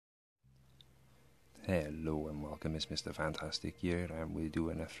Hello and welcome, it's Mr. Fantastic here, and we're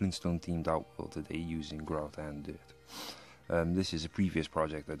doing a Flintstone themed Outworld today using Grout and Dirt. This is a previous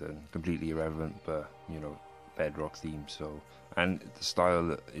project I done, completely irrelevant, but bedrock theme. And the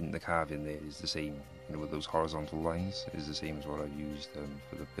style in the carving there is the same, with those horizontal lines, is the same as what I've used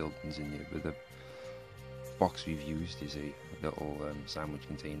for the buildings in here. But the box we've used is a little sandwich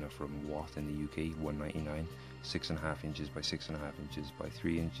container from Watt in the UK, $1.99, 6.5 inches by 6.5 inches by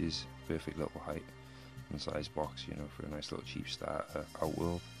 3 inches, perfect little height and size box, for a nice little cheap start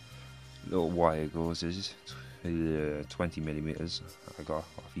Outworld. Little wire gauze 20mm I got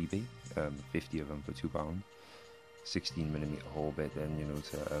off eBay, 50 of them for £2. 16mm hole bit then,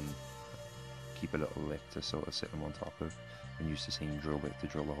 to keep a little lip to sort of sit them on top of, and use the same drill bit to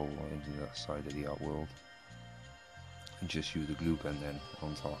drill the hole into the side of the Outworld. And just use the glue gun then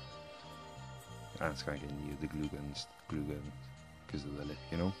on top. And it's kind of getting the glue gun because of the lip,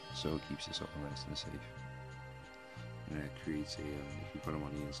 so it keeps it sort of nice and safe. And it creates a, if you put them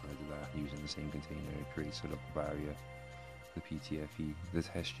on the inside of that using the same container, it creates a little barrier. The PTFE, the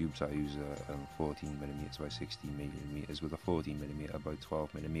test tubes I use are 14mm by 16mm with a 14mm by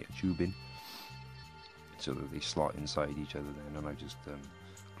 12mm tubing, so that they slot inside each other then, and I just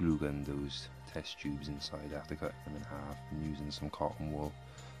glue gun those test tubes inside after cutting them in half and using some cotton wool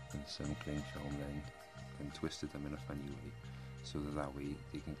and some cling film then, and twisted them in a funny way, so that way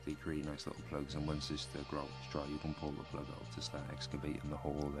they create nice little plugs, and once the grout is dry you can pull the plug out to start excavating the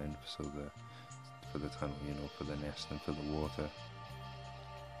hole then, for the tunnel, for the nest and for the water.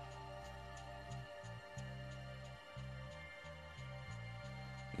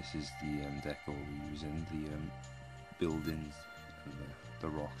 This is the deco we're using. The buildings and the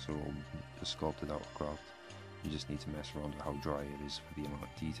rocks are all sculpted out of grout. You just need to mess around with how dry it is for the amount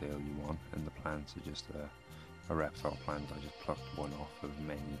of detail you want, and the plants are just a reptile plant. I just plucked one off of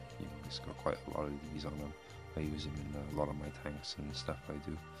many. It's got quite a lot of these on them. I use them in a lot of my tanks and stuff I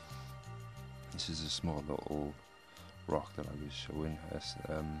do. This is a small little rock that I was showing us.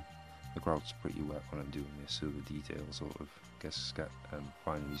 The grout's pretty wet when I'm doing this, so the detail sort of gets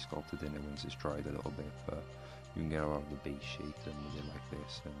finally sculpted in it once it's dried a little bit, but you can get a lot of the base shape done with it like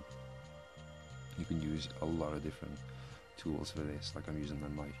this, and you can use a lot of different tools for this. Like I'm using the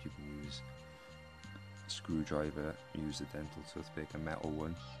knife, you can use a screwdriver, use a dental toothpick, a metal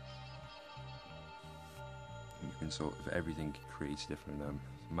one. You can sort of, everything creates different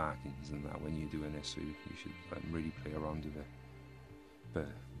markings and that when you're doing this, so you should really play around with it. But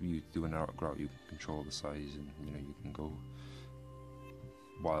you do an art grout, you can control the size, and you can go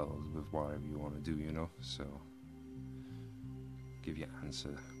wild with whatever you want to do, so give your ants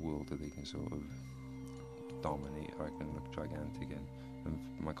a world that they can sort of dominate, or I can look gigantic in. And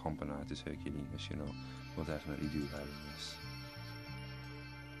my comp art is Herculeus, we'll definitely do that in this.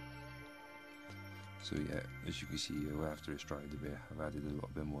 So yeah, as you can see, after it's dried a bit, I've added a little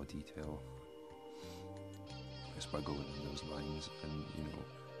bit more detail just by going in those lines, and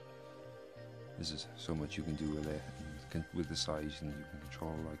there's so much you can do with it, and with the size, and you can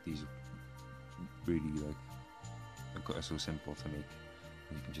control these really are so simple to make.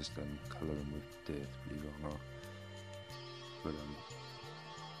 You can just colour them with dirt, believe it or not. But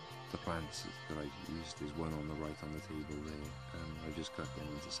the plants that I've used, there's one on the right on the table there. I just cut them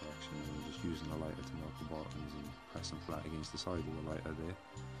into sections and just using a lighter to melt the bottoms and press them flat against the side of the lighter there.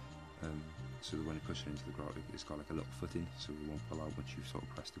 So that when you push it into the grout, it's got like a little footing, so it won't pull out once you've sort of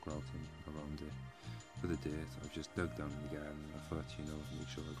pressed the grout in around it. For the dirt, I've just dug down in the garden a foot, make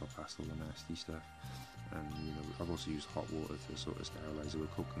sure I got past all the nasty stuff. And I've also used hot water to sort of sterilise it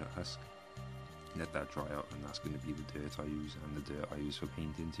with coconut husk. Let that dry out, and that's going to be the dirt I use, and the dirt I use for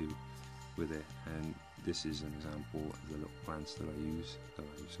painting too with it. And this is an example of the little plants that I use, that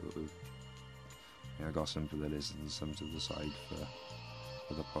I sort of, I got some for the lizards and some to the side for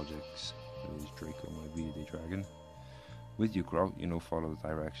other projects. There's Draco, my bearded dragon. With your grout, follow the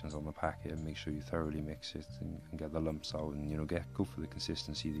directions on the packet and make sure you thoroughly mix it and get the lumps out, and go for the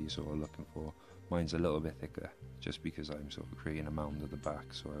consistency that you're sort of looking for. Mine's a little bit thicker, just because I'm sort of creating a mound at the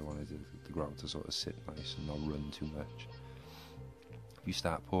back, so I wanted the grout to sort of sit nice and not run too much. If you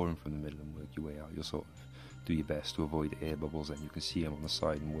start pouring from the middle and work your way out, you'll sort of do your best to avoid air bubbles, and you can see them on the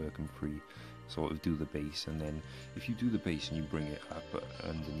side and work them free. Sort of do the base, and then if you do the base and you bring it up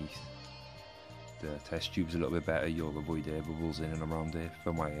underneath the test tubes a little bit better, you'll avoid air bubbles in and around it.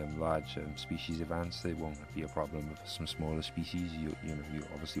 For my large species of ants, they won't be a problem. With some smaller species, you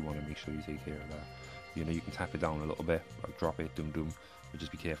obviously want to make sure you take care of that. You can tap it down a little bit, like drop it, dum, but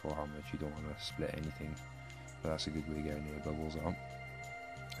just be careful how much. You don't want to split anything, but that's a good way of getting air bubbles out.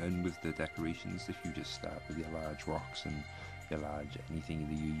 And with the decorations, if you just start with your large rocks and your large, anything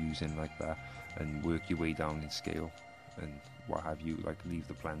that you're using like that, and work your way down in scale and what have you. Like leave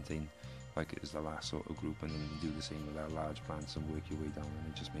the plantain like as the last sort of group, and then do the same with our large plants and work your way down,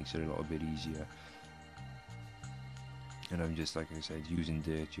 and it just makes it a little bit easier. And I'm just, like I said, using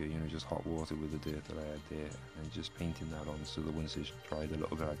dirt here, you know, just hot water with the dirt that I had there, and just painting that on, so that once it's dried a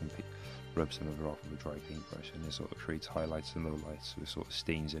little bit I can rub some of it off with a dry paintbrush, and it sort of creates highlights and lowlights, so it sort of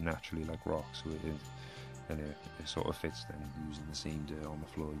stains it naturally like rock, so it sort of fits then using the same dirt on the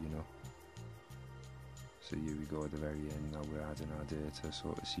floor, you know. So here we go at the very end, now we're adding our dirt to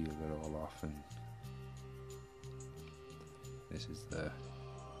sort of seal it all off, and this is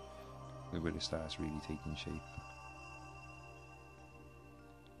where it starts really taking shape.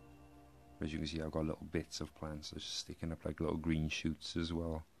 As you can see, I've got little bits of plants that's sticking up like little green shoots as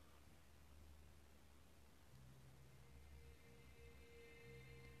well.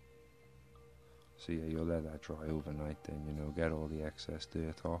 So yeah, you'll let that dry overnight then, you know, get all the excess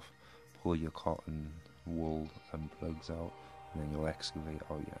dirt off, pull your cotton, wool and plugs out, and then you'll excavate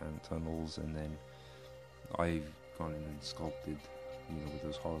out your ant tunnels, and then I've gone in and sculpted, you know, with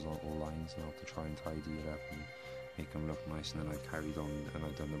those horizontal lines now to try and tidy it up and make them look nice, and then I've carried on and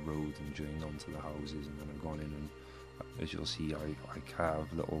I've done the road and joined onto the houses, and then I've gone in and, as you'll see, I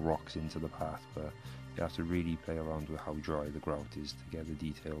carve little rocks into the path, but you have to really play around with how dry the grout is to get the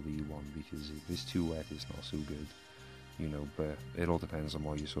detail that you want, because if it's too wet it's not so good, you know, but it all depends on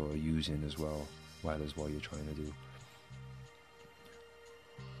what you're sort of using as well as what you're trying to do.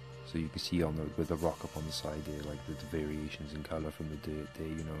 So you can see on with the rock up on the side there, like the variations in colour from the dirt there,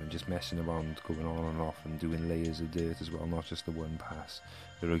 you know, and just messing around, going on and off and doing layers of dirt as well, not just the one pass.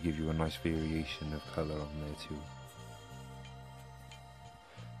 It'll give you a nice variation of colour on there too.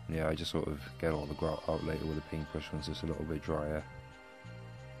 And yeah, I just sort of get all the grout out later with a paintbrush once it's a little bit drier.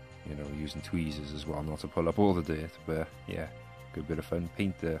 You know, using tweezers as well, not to pull up all the dirt, but yeah, good bit of fun.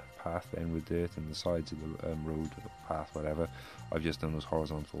 Paint the path then with dirt and the sides of the road, path, whatever. I've just done those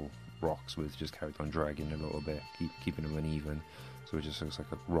horizontal rocks with, just carried on dragging a little bit, keeping them uneven, so it just looks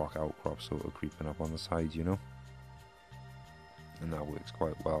like a rock outcrop sort of creeping up on the sides, you know. And that works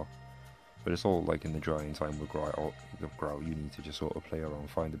quite well. But it's all like in the drying time with grout, you need to just sort of play around,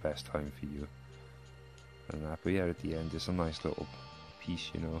 find the best time for you and that. But yeah, at the end it's a nice little piece,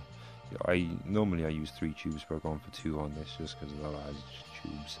 you know. Normally I use 3 tubes, but I've gone for 2 on this just because of the large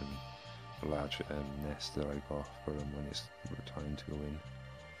tubes and the large nest that I got for them when it's time to go in.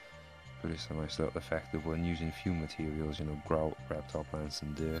 But it's a nice little effective one, using few materials, you know, grout, reptile plants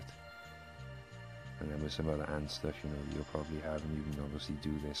and dirt. And then with some other ant stuff, you know, you'll probably have, and you can obviously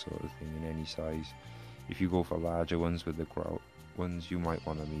do this sort of thing in any size. If you go for larger ones with the grout ones, you might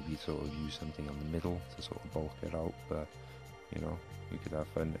want to maybe sort of use something on the middle to sort of bulk it out, but you know, you could have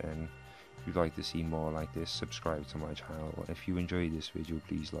fun. And if you'd like to see more like this, subscribe to my channel. If you enjoyed this video,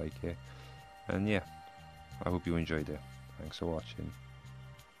 please like it, and yeah, I hope you enjoyed it. Thanks for watching.